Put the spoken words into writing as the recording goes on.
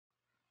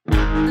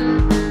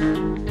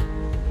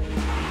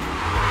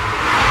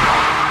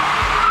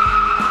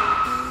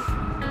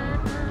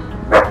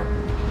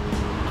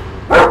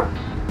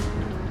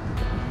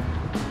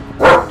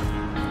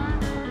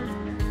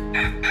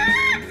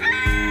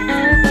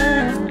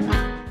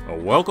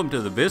Welcome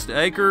to the Vista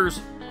Acres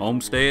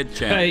Homestead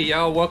channel. Hey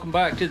y'all, welcome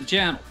back to the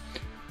channel.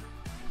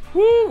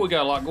 Woo, we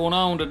got a lot going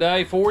on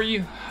today for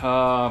you.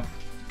 Kind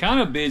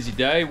of a busy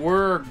day.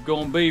 We're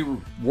going to be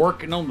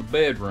working on the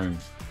bedroom.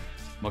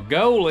 My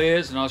goal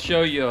is, and I'll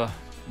show you a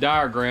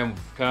diagram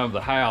of kind of the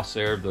house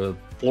there, the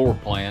floor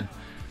plan.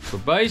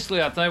 But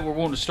basically, I think we're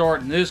going to start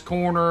in this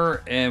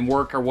corner and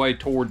work our way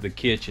toward the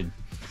kitchen.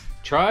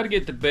 Try to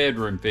get the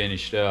bedroom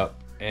finished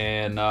up.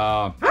 And,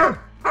 oh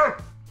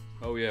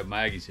yeah,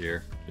 Maggie's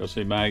here. Go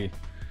see Maggie.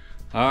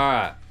 All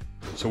right,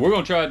 so we're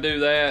gonna try to do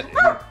that.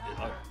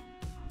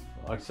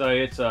 Like I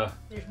say, it's a.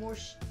 There's more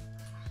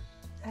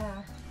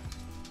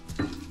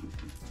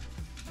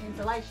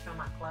insulation on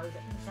my clothes.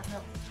 Something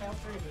else fell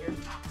through here.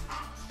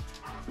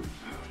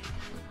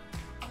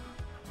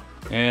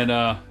 And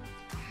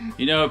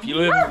you know, if you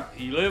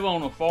live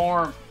on a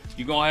farm,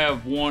 you're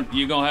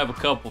gonna have a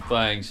couple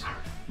things,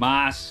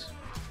 mice,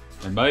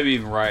 and maybe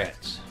even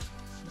rats.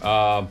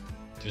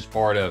 Just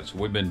part of it. So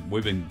we've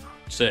been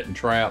setting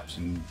traps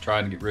and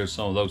trying to get rid of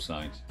some of those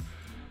things.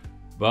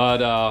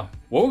 But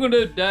what we're gonna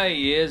do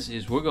today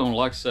is we're gonna,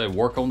 like I say,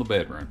 work on the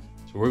bedroom.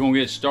 So we're gonna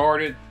get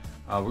started.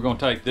 We're gonna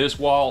take this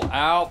wall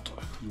out.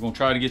 We're gonna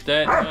try to get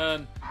that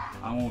done.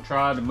 I'm gonna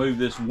try to move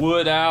this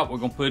wood out. We're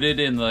gonna put it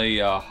in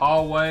the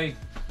hallway.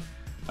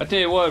 I tell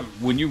you what,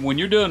 when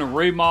you're doing a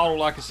remodel,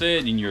 like I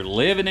said, and you're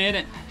living in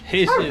it,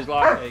 this is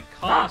like a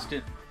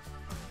constant.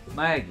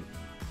 Maggie,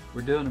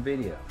 we're doing a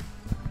video.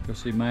 Go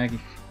see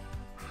Maggie.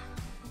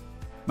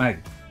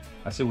 Maggie,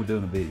 I said we're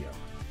doing a video.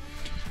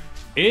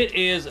 It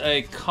is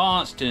a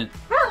constant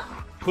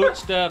put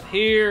stuff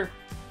here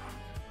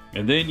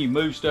and then you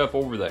move stuff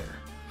over there.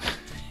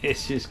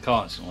 It's just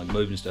constantly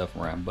moving stuff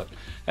around, but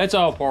that's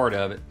all part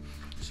of it.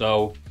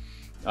 So,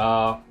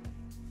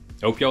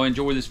 hope y'all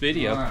enjoy this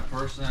video. All right,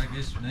 first thing I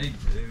guess we need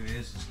to do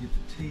is just get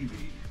the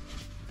TV.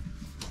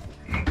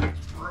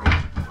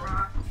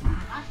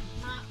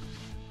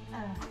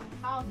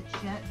 Closet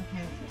shut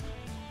because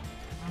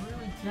I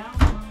really don't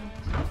want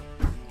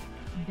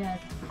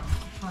dust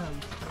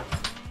clothes.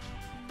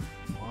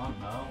 Well,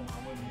 no, I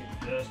wouldn't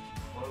get dust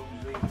clothes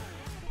either.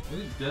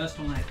 There's dust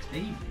on that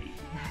TV.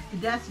 The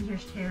dust in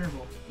here's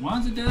terrible.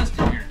 Why's the dust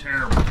in here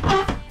terrible?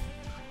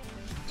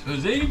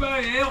 Does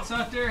anybody else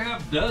out there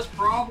have dust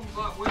problems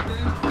like we do?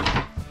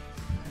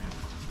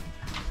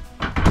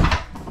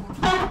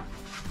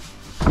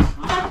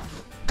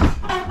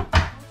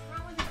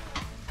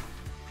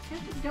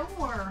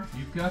 Door.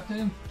 You've got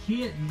them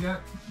kit. You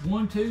got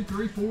 1, 2,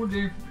 3, 4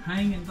 different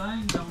hanging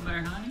things on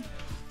there, honey.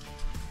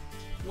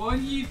 What are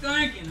you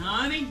thinking,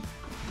 honey?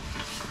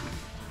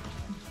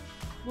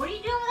 What are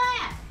you doing with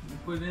that? You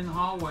put it in the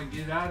hallway.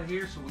 Get it out of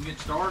here so we can get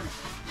started.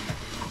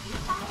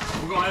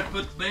 We're gonna have to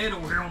put the bed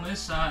over here on this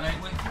side,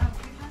 ain't we?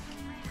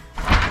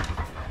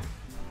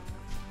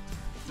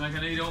 Think I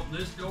need to open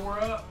this door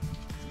up?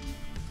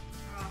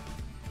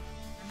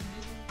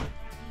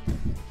 This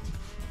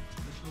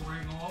door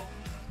ain't gonna open.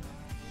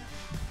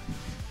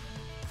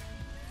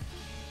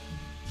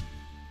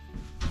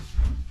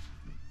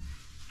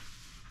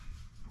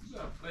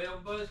 Bell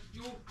bust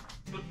your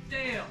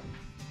tail.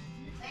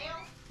 Tail?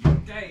 Your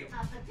tail. A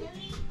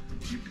patootie?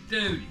 Your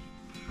patootie.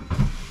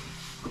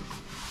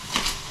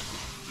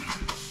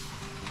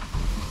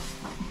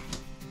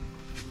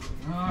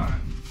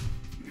 Alright.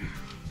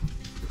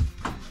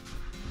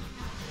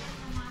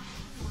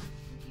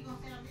 You gonna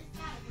sit on this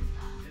side or this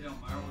side? It don't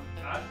matter.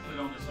 I'd put it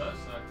on this other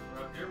side.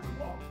 Right there we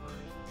walk through.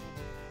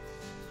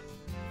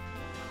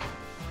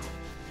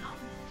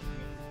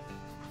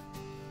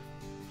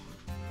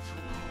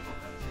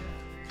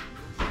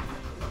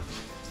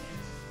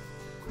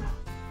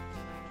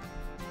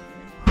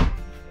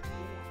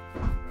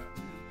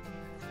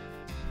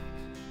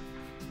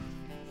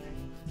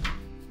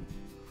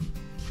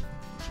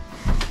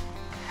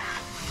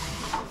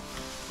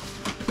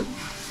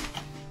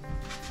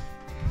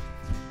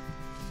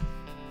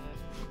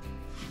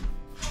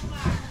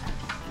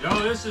 Yo,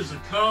 this is a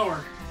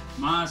color,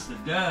 minus the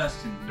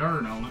dust and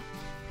dirt on it.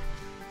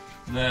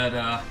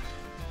 That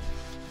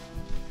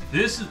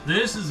this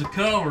is a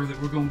color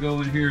that we're gonna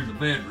go in here in the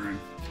bedroom.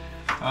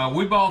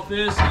 We bought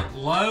this at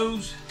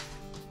Lowe's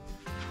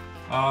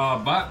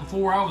back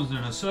before I was an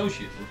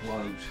associate with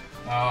Lowe's.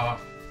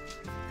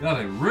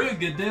 Got a really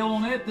good deal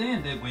on it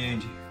then, didn't we,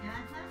 Angie?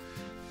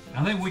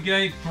 I think we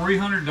gave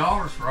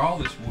 $300 for all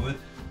this wood,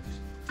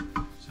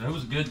 so that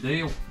was a good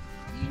deal.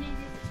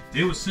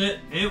 It was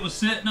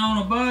sitting on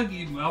a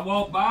buggy. I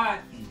walked by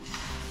it.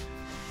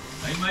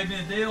 They made me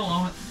a deal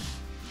on it.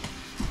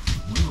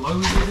 We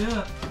loaded it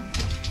up.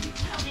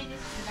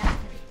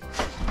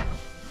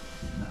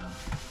 No.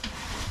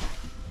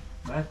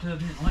 Bathtub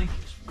didn't leak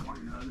this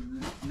morning other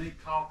than need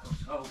caulk's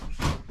hose.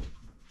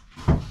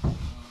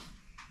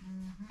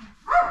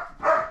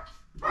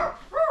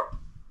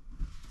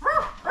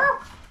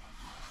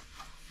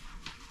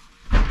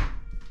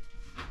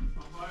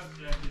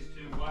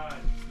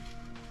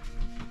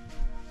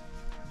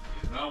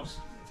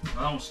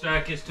 I don't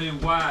stack this too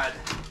wide.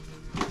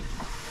 It'll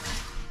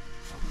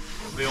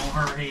be on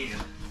her head.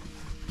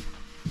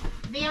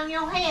 Be on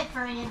your head,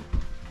 Fred.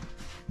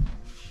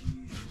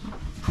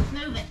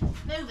 Move it,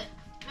 move it,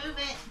 move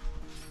it.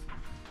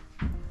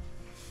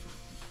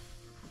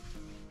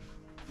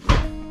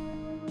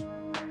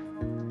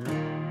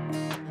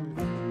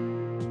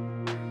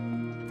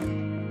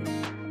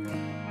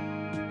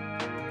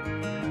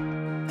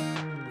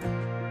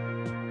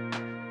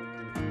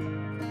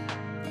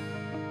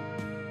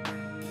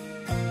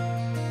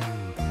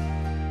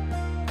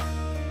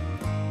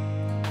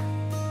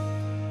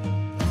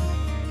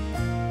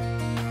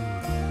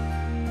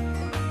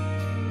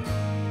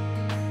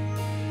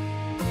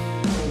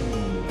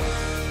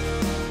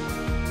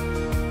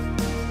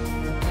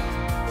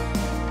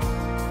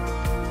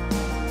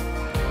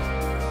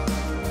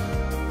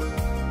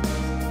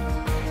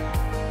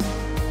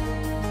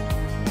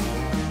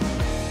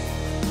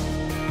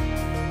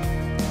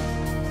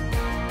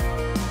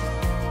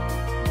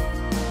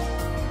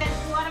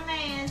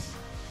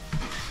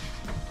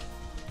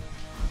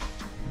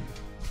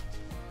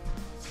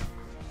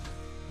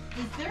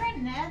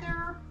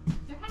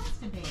 There has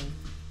to be.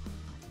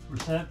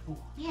 Receptacle?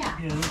 Yeah.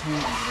 Yeah, there's one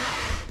over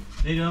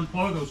there. Need to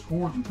unplug those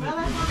cords and put Well,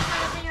 that's what I'm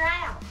trying to figure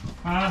out.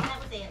 Huh? That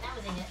was it. That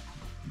was it.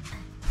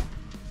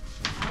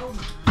 Oh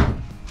my.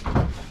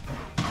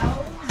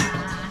 Oh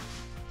my.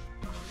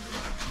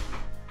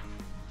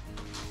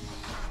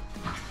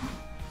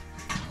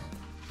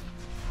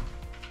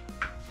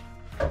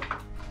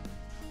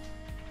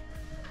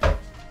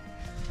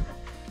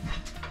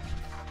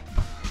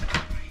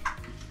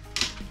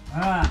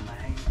 Alright,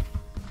 man.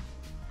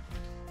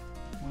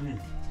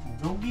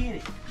 Go get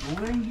it. Go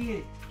ahead and get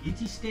it.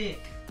 Get your stick.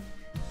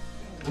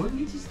 Go ahead and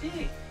get your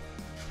stick.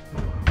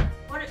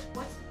 What's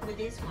with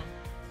this one?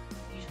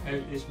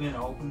 It's been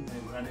open.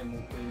 I didn't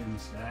want to put it in the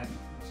stack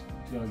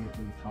until I get to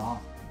the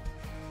top.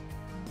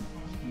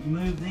 You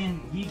move then,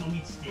 you gonna get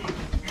your stick.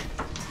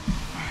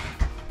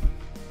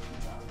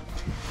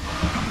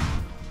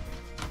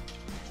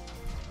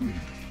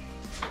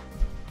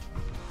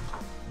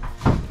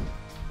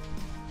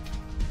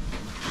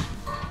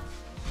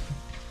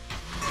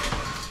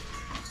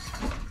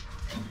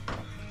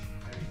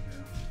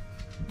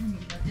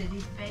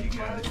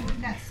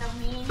 We've got so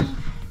many.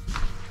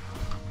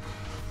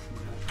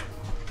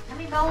 How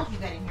many bowls you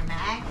got in here,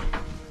 Mag?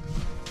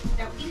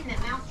 Don't get in that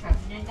mouse trap.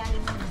 You done got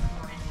in one this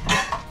morning.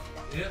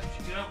 Yep,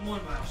 she got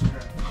one mouse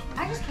trap.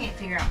 I just can't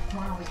figure out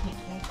why we can't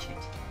catch it.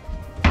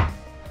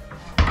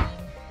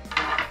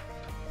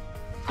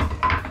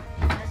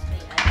 Must be a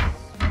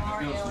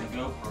smart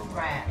GoPro.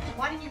 rat.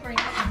 Why did you bring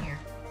that in here?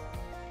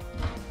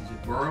 Is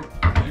it broke?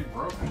 It ain't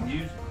broken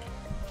usually.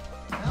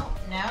 Oh,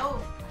 no.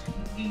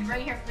 You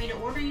ready here for me to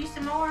order you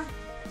some more? No,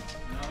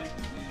 it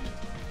can be.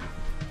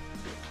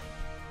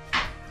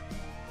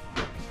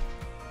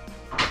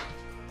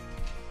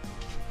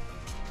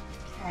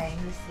 Okay,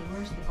 let's see.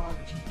 Where's the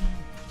garbage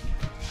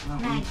can?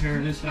 Right, we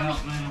tear this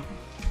out now.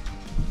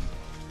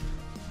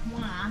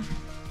 Why?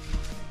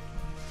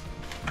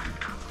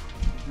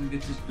 We're gonna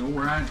get this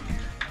door out of here.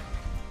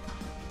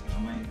 I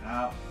mean,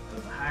 out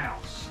of the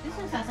house. This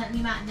looks like something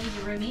you might need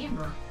to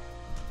remember.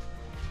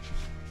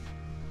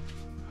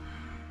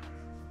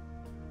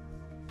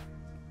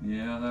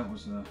 Yeah, that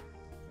was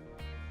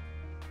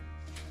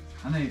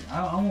I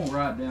want to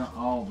write down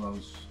all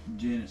those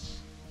Genesis.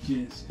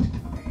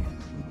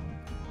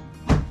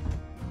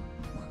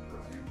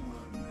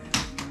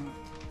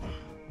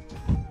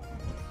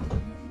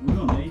 We're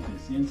gonna need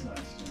this inside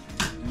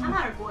stuff. I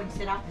might have go ahead and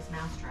set off this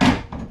mouse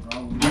trap.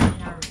 Probably.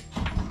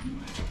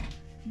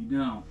 If you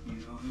don't,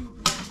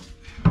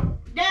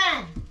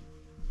 Done.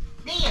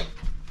 Did.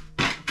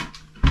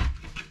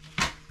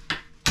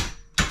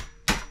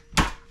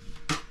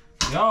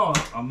 Y'all,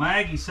 a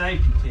Maggie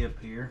safety tip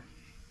here.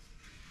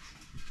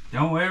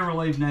 Don't ever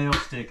leave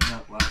nails sticking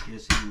up like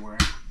this anywhere.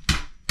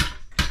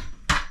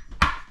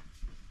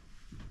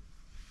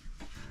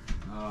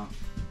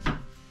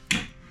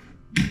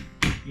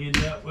 You end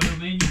up with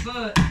them in your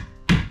butt.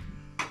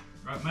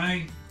 Right,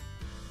 Maggie?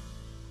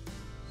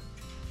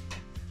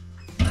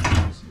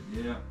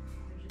 Yeah.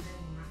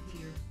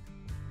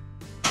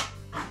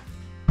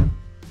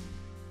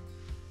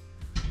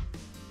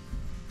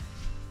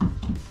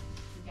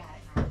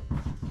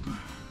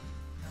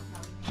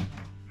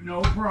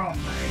 No problem,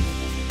 Maggie.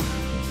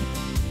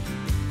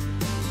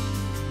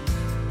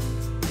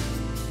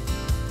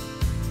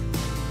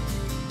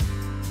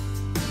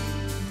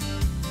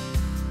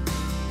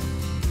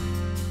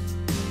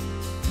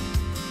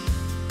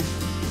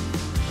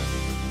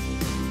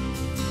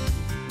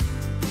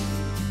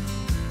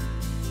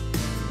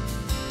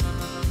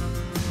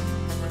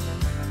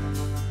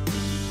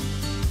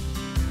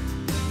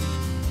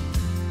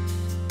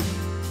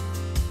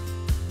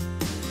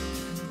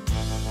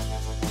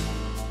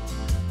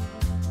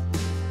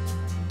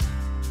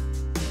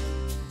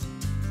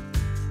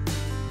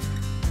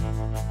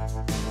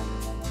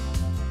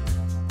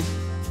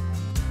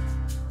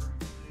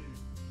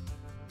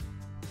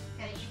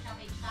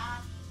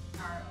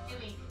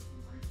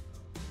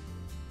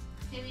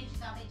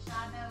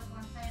 though, is what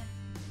I'm saying?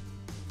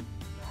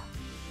 Yeah.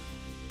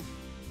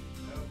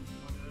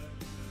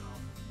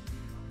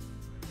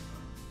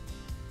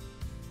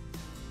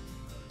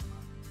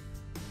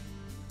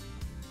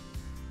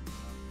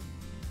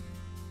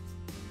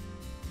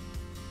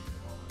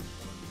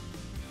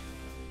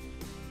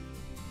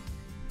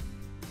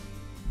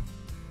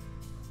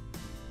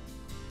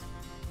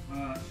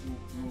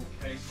 We'll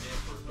case it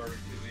for a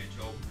 32-inch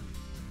opening,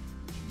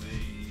 which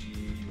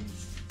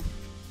means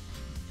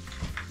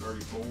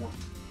 34.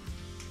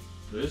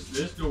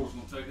 This door's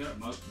gonna take up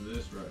most of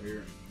this right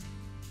here.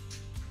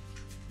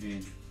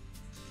 And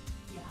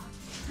Yeah.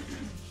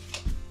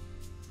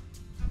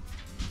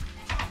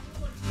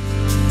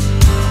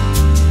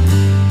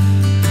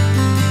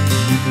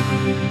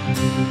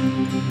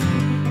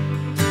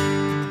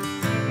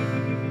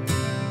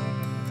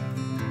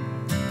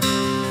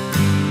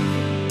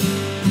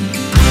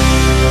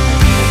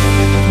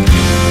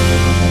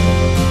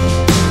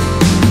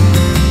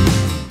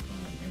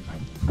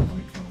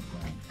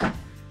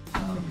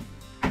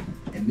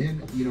 And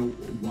then, you know,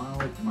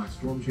 while my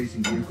storm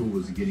chasing vehicle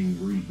was getting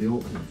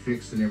rebuilt and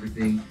fixed and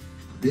everything,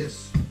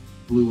 this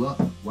blew up.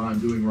 What I'm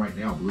doing right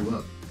now blew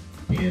up.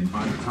 And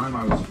by the time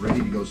I was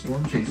ready to go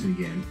storm chasing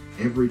again,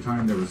 every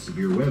time there was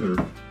severe weather,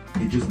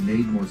 it just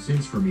made more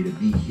sense for me to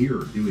be here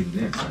doing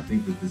this. I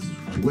think that this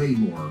is way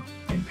more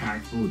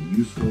impactful and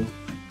useful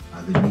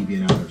than me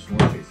being out there storm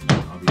chasing.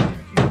 Obviously,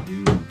 I can't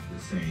do the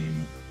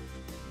same,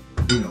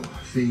 you know,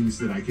 things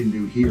that I can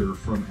do here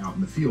from out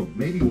in the field.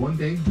 Maybe one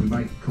day we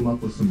might come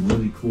up with some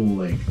really cool,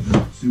 like,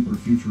 super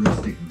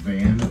futuristic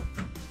van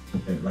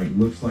that like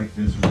looks like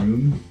this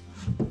room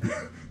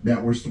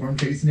that we're storm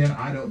chasing in.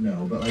 I don't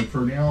know, but like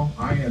for now,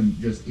 I am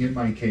just in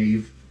my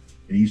cave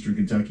in Eastern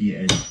Kentucky,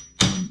 and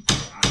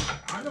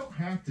I don't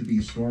have to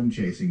be storm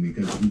chasing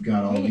because we've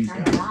got all these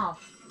guys.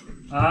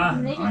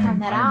 You need to turn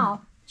that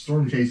off.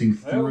 Storm chasing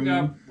well, we through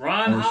got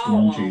Ryan our Hall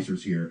storm on.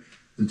 chasers here.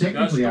 So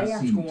technically, I've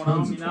storms seen going tons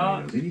on, of you know?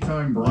 tornadoes.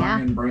 Anytime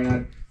Brian,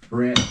 Brad,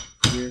 Brett,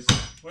 Chris.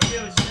 We'll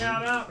give a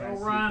shout out to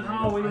Ryan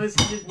Hall. We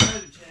listen to his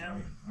weather channel.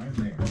 I'm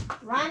there.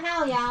 Ryan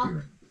Hall,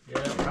 y'all.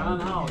 Yeah, Ryan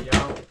Hall,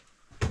 y'all.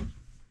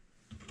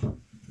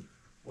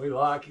 We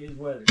like his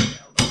weather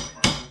channel.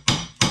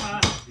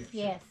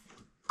 Yes.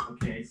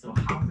 Okay, so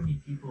how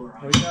many people are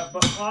on? We got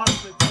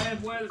possibly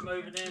bad weather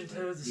moving into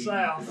the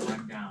south.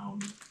 Write down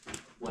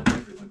what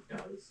everyone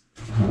does.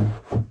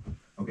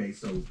 Okay,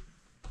 so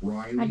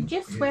Riley. I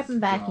just his swept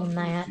and job vacuumed is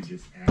that. To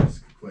just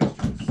ask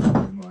questions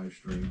on live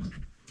stream.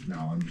 No,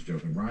 I'm just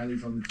joking.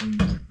 Riley's on the team.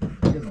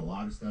 He does a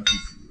lot of stuff.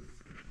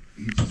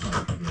 He's just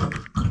like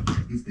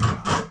he's the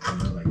guy. You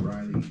know, like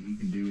Riley, he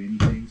can do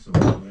anything. So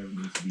whatever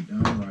needs to be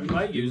done, Riley. We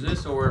may use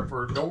this or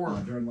for a door.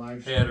 During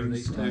live Head of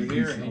streams, these two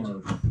here, he's ain't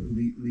our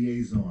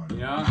liaison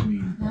Yeah.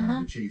 between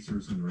the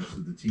chasers and the rest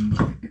of the team,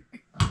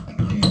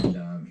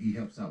 and he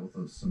helps out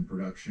with some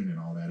production and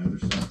all that other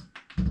stuff.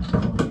 Why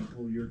don't you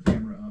pull your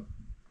camera up?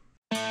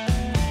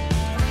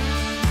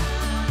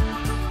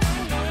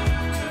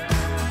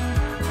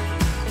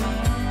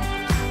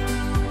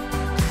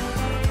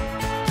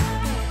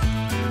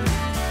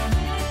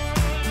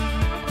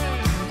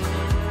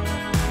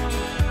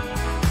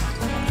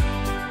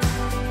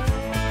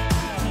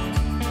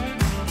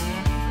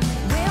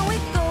 When we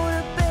go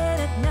to bed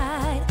at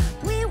night,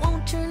 we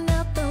won't turn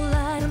out the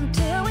light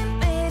until we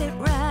made it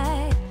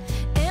right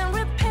and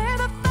repair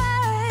the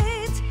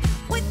fight.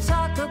 We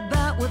talk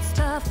about what's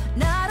tough,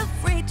 not a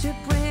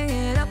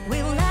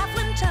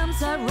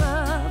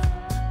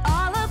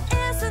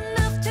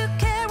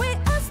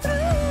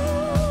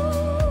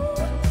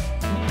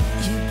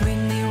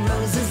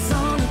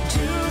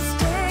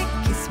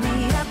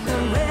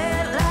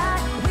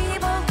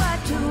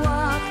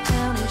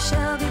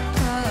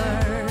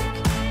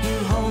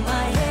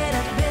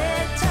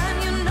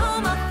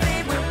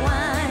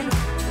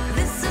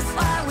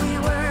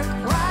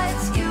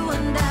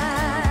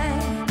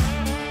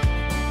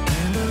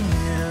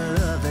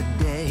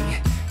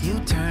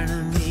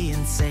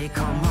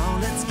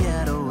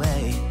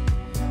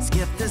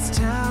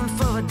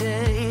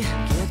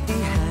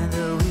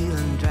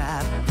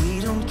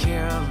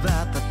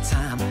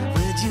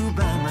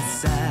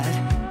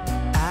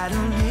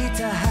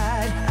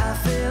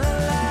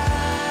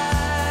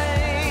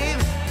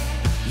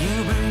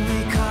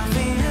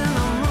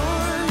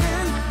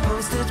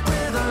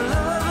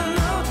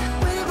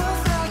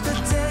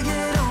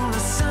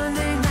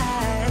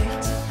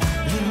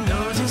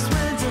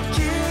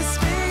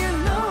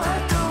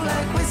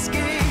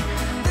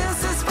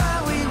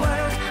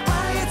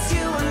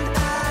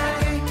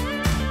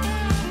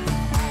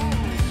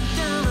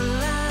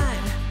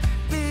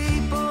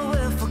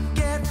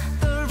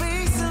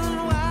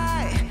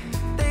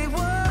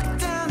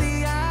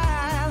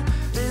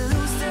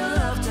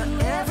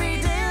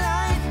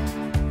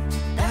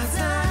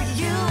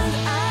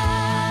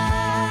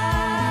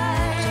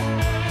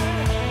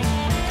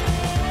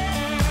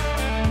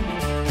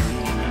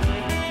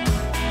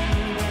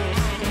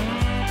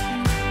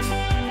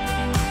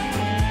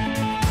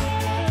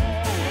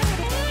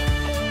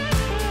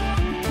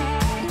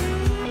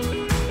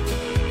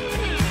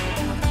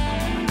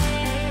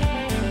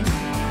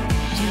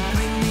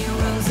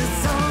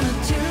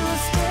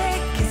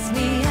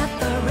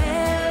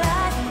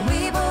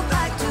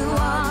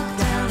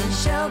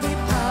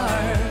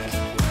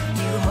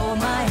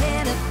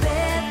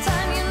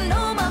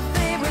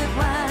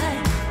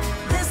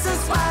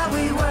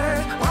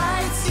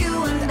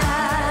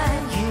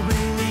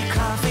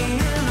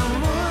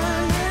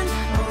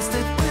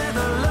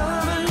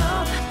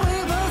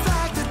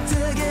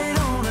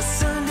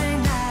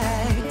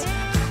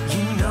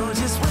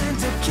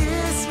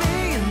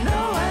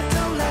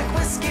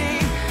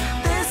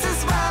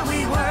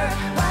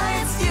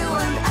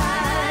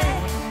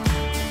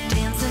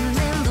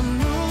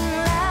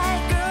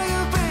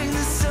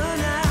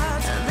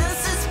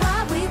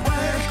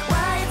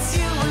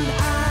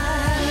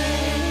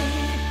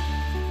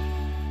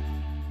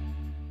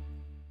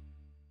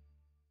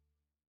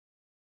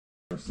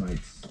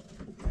sites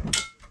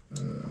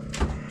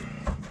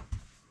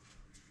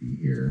be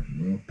here?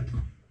 Well,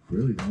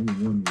 really the only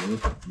one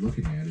worth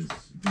looking at is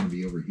going to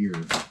be over here.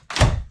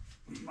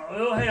 My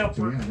little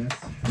helper. So yeah,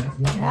 that's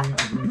one area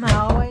of rotation.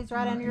 Always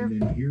right under your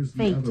And then here's the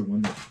feet. other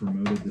one that's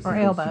promoted. This Or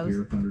is a elbows.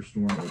 severe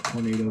thunderstorm or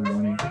tornado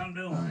warning. I'm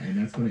doing. And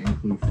that's going to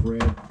include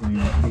Fred,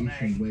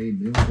 Plantation Way,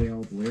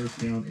 Milldale,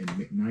 Blairstown, and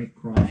McKnight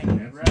Crossing.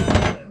 That's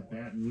south of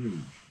Baton Rouge.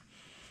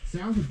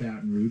 South of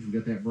Baton Rouge, we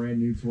got that brand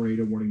new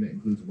tornado warning that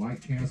includes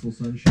White Castle,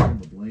 Sunshine,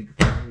 LeBlanc,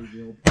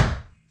 Prairieville,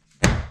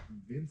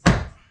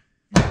 Vincent,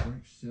 and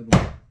French Civil,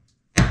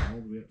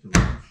 all the way up to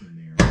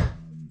Livingston there.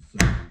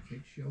 So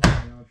take shelter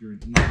now if you're in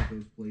either of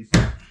those places.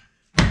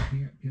 You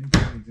can't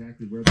pinpoint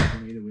exactly where the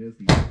tornado is.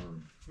 These are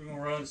We're gonna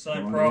run the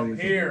same broad problem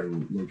areas of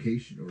here.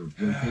 Location or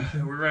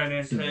rotation. We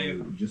ran So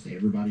into. just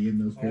everybody in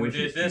those When we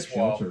parishes did this take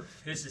wall. shelter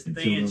This is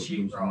until thin those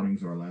sheetrock.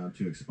 warnings are allowed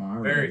to expire,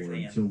 Very or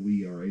thin. until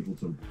we are able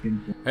to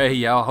pinpoint. Hey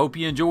y'all, hope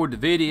you enjoyed the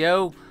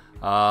video.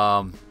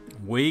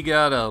 We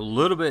got a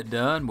little bit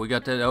done. We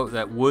got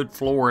that wood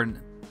flooring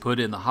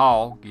put in the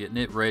hall, getting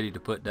it ready to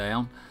put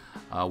down.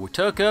 We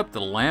took up the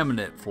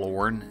laminate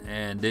flooring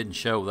and didn't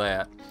show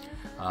that.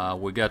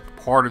 We got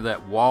part of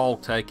that wall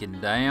taken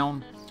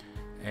down,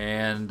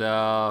 and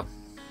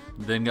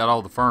then got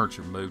all the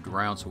furniture moved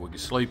around so we could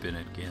sleep in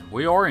it again.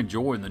 We are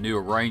enjoying the new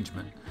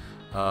arrangement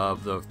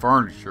of the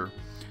furniture.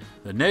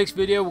 The next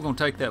video, we're going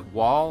to take that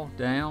wall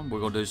down. We're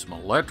going to do some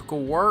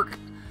electrical work,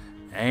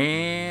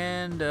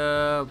 and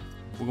we're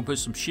going to put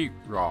some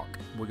sheetrock.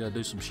 We're going to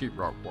do some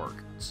sheetrock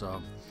work.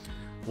 So,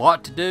 a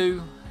lot to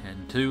do.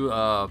 And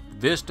to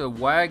Vista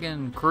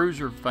Wagon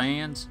Cruiser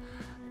fans,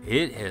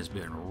 it has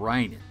been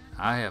raining.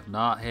 I have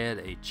not had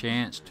a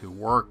chance to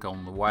work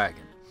on the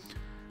wagon.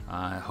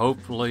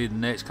 Hopefully the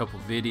next couple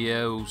of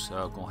videos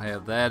gonna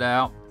have that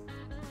out.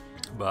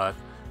 But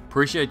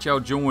appreciate y'all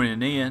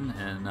joining in,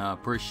 and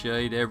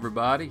appreciate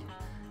everybody.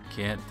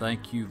 Can't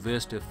thank you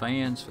Vista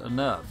fans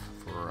enough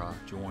for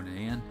joining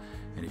in.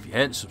 And if you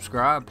hadn't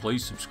subscribed,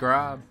 please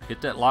subscribe. Hit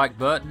that like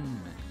button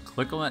and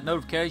click on that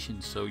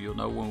notification so you'll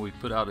know when we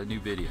put out a new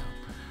video.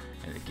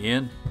 And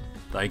again,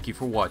 thank you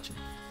for watching.